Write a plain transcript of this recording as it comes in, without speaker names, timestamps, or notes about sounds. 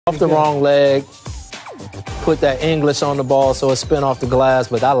Off the wrong leg, put that English on the ball so it spin off the glass,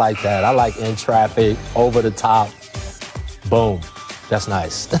 but I like that. I like in traffic, over the top, boom. That's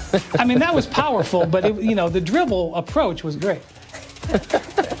nice. I mean, that was powerful, but the dribble approach was great.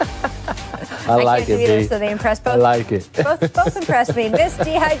 I like it, either, so they impressed both. I like it. Both impressed me. Missed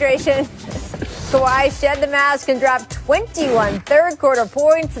dehydration. Kawhi shed the mask and dropped 21 third-quarter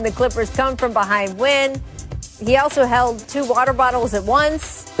points, and the Clippers come from behind win. He also held 2 water bottles at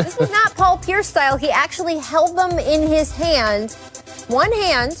once. This was not Paul Pierce style. He actually held them in his hand. One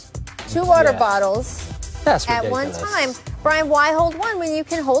hand, 2 water bottles at one time. Brian, why hold one when you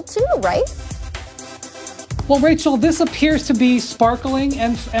can hold 2, right? Well, Rachel, this appears to be sparkling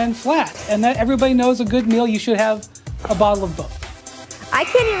and flat, and that everybody knows a good meal, you should have a bottle of both. I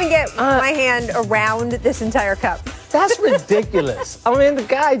can't even get my hand around this entire cup. That's ridiculous. I mean, the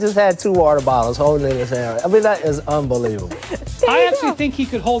guy just had 2 water bottles holding in his hand. I mean, that is unbelievable. I actually think he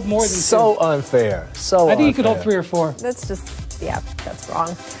could hold more than 2. So unfair. So I think he could hold 3 or 4. That's just, that's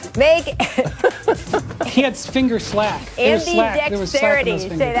wrong. He had finger slack. Ambidexterity.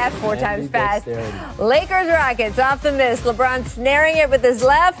 Say that 4 times fast. Lakers Rockets off the miss. LeBron snaring it with his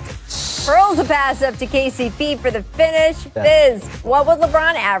left. Hurls a pass up to KCP for the finish. Biz, what would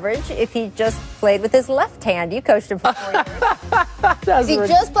LeBron average if he just played with his left hand? You coached him for 4 years. If he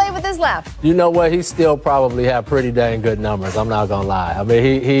just played with his left. You know what? He still probably have pretty dang good numbers. I'm not going to lie. I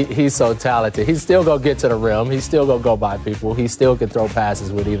mean, he's so talented. He's still going to get to the rim. He's still going to go by people. He still can throw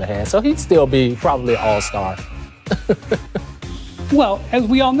passes with either hand. So he'd still be probably an all-star. Well, as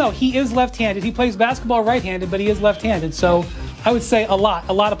we all know, he is left-handed. He plays basketball right-handed, but he is left-handed. So I would say a lot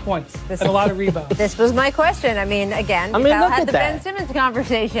of points and a lot of rebounds. This was my question. I mean, again, Kyle had the Ben Simmons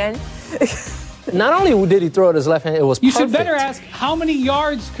conversation. Not only did he throw it his left hand, it was perfect. You should better ask, how many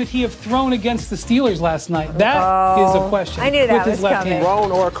yards could he have thrown against the Steelers last night? That is a question. I knew that with his left hand.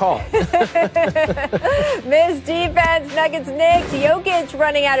 Thrown or caught. Missed defense, Nuggets Knicks, Jokic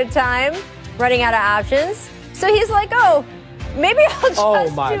running out of time, running out of options. So he's like, maybe I'll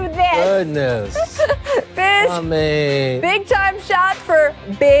just do this. Goodness. Biz, I mean, big time shot for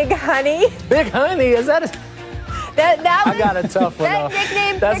Big Honey. Big Honey, is that I got a tough one. That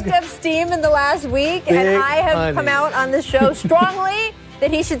nickname picked up steam in the last week, and I have come out on the show strongly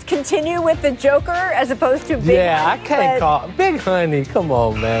that he should continue with the Joker as opposed to Big Honey. Yeah, I can't call Big Honey. Come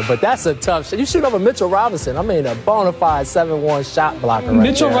on, man. But that's a tough shot. You shoot over Mitchell Robinson. I mean, a bona fide 7-1 shot blocker right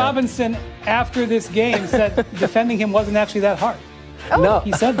Mitchell there. Robinson, after this game, said defending him wasn't actually that hard. No.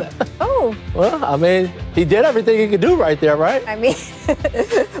 He said that. Well, I mean, he did everything he could do right there, right? I mean,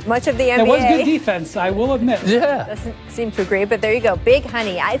 much of the NBA. It was good defense, I will admit. Yeah. Doesn't seem to agree, but there you go. Big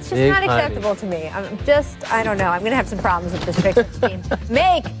Honey. It's just not acceptable to me. I don't know. I'm going to have some problems with this Pictures team.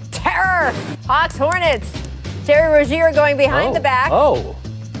 Make terror. Hawks Hornets. Terry Rozier going behind the back.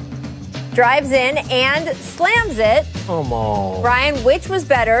 Drives in and slams it. Come on. Brian, which was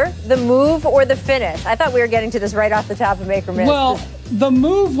better, the move or the finish? I thought we were getting to this right off the top of Make or Miss. Well, the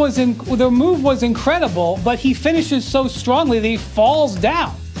move was incredible, but he finishes so strongly that he falls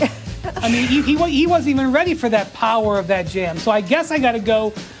down. I mean, he wasn't even ready for that power of that jam. So I guess I got to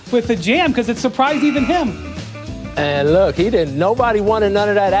go with the jam because it surprised even him. And look, nobody wanted none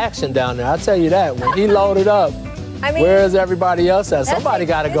of that action down there. I'll tell you that. When he loaded up, I mean, where is everybody else at? Somebody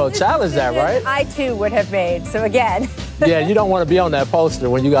got to go challenge that, right? I, too, would have made. So, again. Yeah, you don't want to be on that poster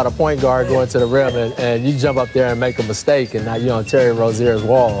when you got a point guard going to the rim and you jump up there and make a mistake and now you're on Terry Rozier's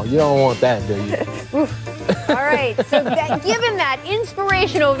wall. You don't want that, do you? All right, so given that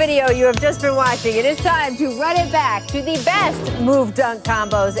inspirational video you have just been watching, it is time to run it back to the best move dunk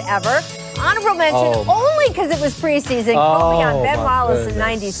combos ever. Honorable mention only because it was preseason. Kobe on Ben Wallace in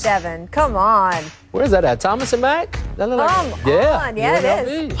 '97. Come on. Where's that at? Thomas and Mack? Come on. Yeah, it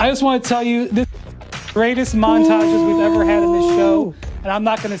is. I just want to tell you, this is the greatest montages we've ever had in this show. And I'm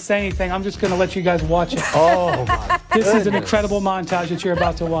not going to say anything. I'm just going to let you guys watch it. This is an incredible montage that you're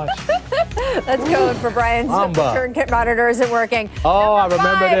about to watch. Let's go for Brian's turn monitor isn't working. I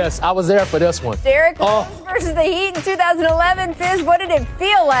remember this. I was there for this one. Derrick Rose versus the Heat in 2011. Fizz, what did it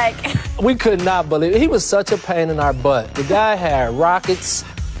feel like? We could not believe it. He was such a pain in our butt. The guy had rockets.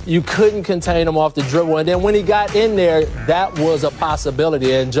 You couldn't contain him off the dribble. And then when he got in there, that was a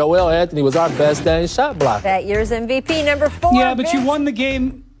possibility. And Joel Anthony was our best dang shot blocker. That year's MVP, number 4. Yeah, but you won the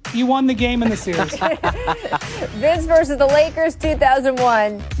game. You won the game in the series. Vince versus the Lakers,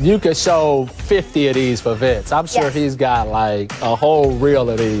 2001. You could show 50 of these for Vince. I'm sure he's got like a whole reel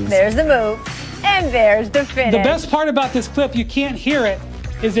of these. There's the move, and there's the finish. The best part about this clip, you can't hear it,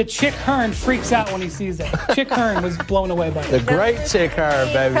 is that Chick Hearn freaks out when he sees it. Chick Hearn was blown away by it. The great Chick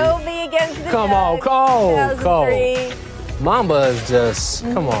Hearn, baby. Kobe against the Come on, Cole. Mamba is just,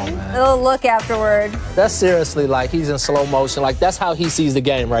 come on, A man. little look afterward. That's seriously like he's in slow motion. Like, that's how he sees the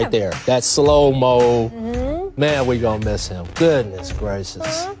game right there. That slow-mo. Man, we gonna miss him. Goodness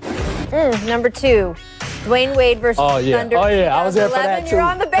gracious. Number 2, Dwayne Wade versus Thunder. Oh, yeah. I was there for that, too. You're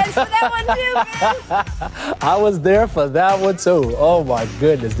on the bench for that one, too, man. I was there for that one, too. Oh, my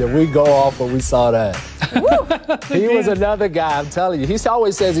goodness. Did we go off when we saw that? He was another guy, I'm telling you. He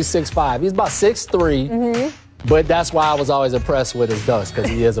always says he's 6'5". He's about 6'3". But that's why I was always impressed with his dunks, because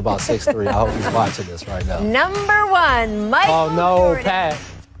he is about 6'3". I hope he's watching this right now. Number 1, Michael Jordan Pat.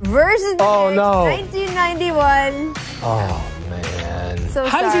 versus the Knicks, 1991. Oh, man. So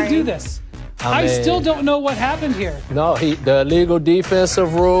How does he do this? I still don't know what happened here. No, the illegal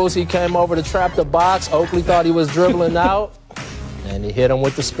defensive rules. He came over to trap the box. Oakley thought he was dribbling out, and he hit him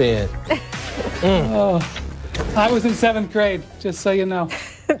with the spin. Oh, I was in 7th grade, just so you know.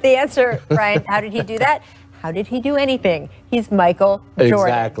 The answer, Brian, how did he do that? How did he do anything? He's Michael Jordan.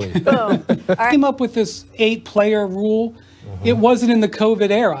 Exactly. Boom. All right. Came up with this 8-player rule. It wasn't in the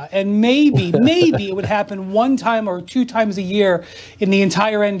COVID era, and maybe it would happen 1 time or 2 times a year in the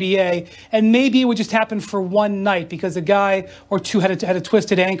entire NBA, and maybe it would just happen for one night because a guy or two had a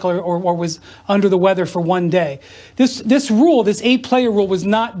twisted ankle or was under the weather for one day. This rule, this 8-player rule, was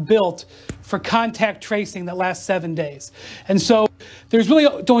not built for contact tracing that lasts 7 days. And so there's really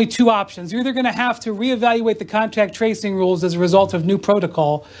only 2 options. You're either going to have to reevaluate the contact tracing rules as a result of new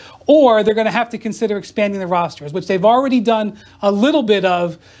protocol, or they're going to have to consider expanding the rosters, which they've already done a little bit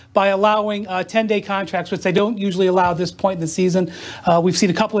of by allowing 10-day contracts, which they don't usually allow at this point in the season. We've seen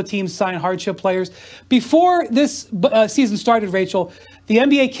a couple of teams sign hardship players. Before this season started, Rachel, the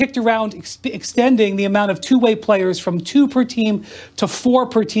NBA kicked around extending the amount of two-way players from 2 per team to 4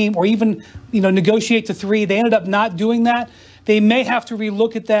 per team, or even negotiate to 3. They ended up not doing that. They may have to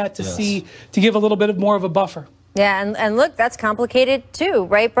relook at that to give a little bit more of a buffer. Yeah, and look, that's complicated too,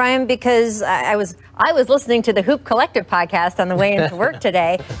 right, Brian? Because I was listening to the Hoop Collective podcast on the way into work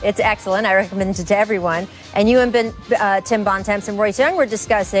today. It's excellent. I recommend it to everyone. And you and Tim Bontemps and Royce Young were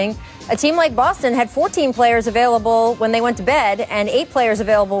discussing a team like Boston had 14 players available when they went to bed and 8 players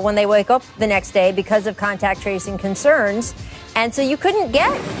available when they wake up the next day because of contact tracing concerns. And so you couldn't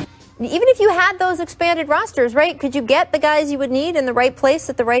get, even if you had those expanded rosters, right, could you get the guys you would need in the right place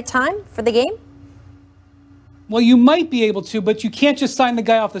at the right time for the game? Well, you might be able to, but you can't just sign the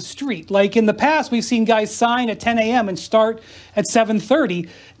guy off the street. Like in the past, we've seen guys sign at 10 a.m. and start at 7:30.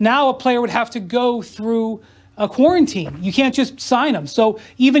 Now a player would have to go through a quarantine. You can't just sign them. So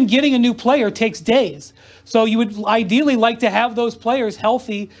even getting a new player takes days. So you would ideally like to have those players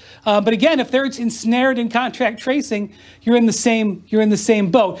healthy. But again, if they're ensnared in contract tracing, you're in the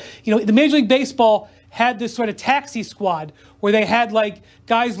same boat. The Major League Baseball had this sort of taxi squad where they had like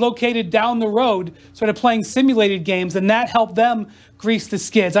guys located down the road sort of playing simulated games, and that helped them grease the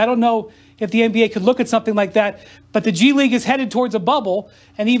skids. I don't know if the NBA could look at something like that, but the G League is headed towards a bubble,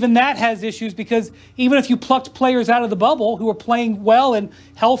 and even that has issues because even if you plucked players out of the bubble who are playing well and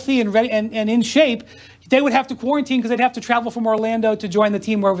healthy and ready and in shape, they would have to quarantine because they'd have to travel from Orlando to join the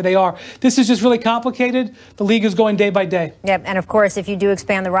team wherever they are. This is just really complicated. The league is going day by day. Yep, and of course, if you do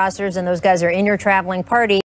expand the rosters and those guys are in your traveling party,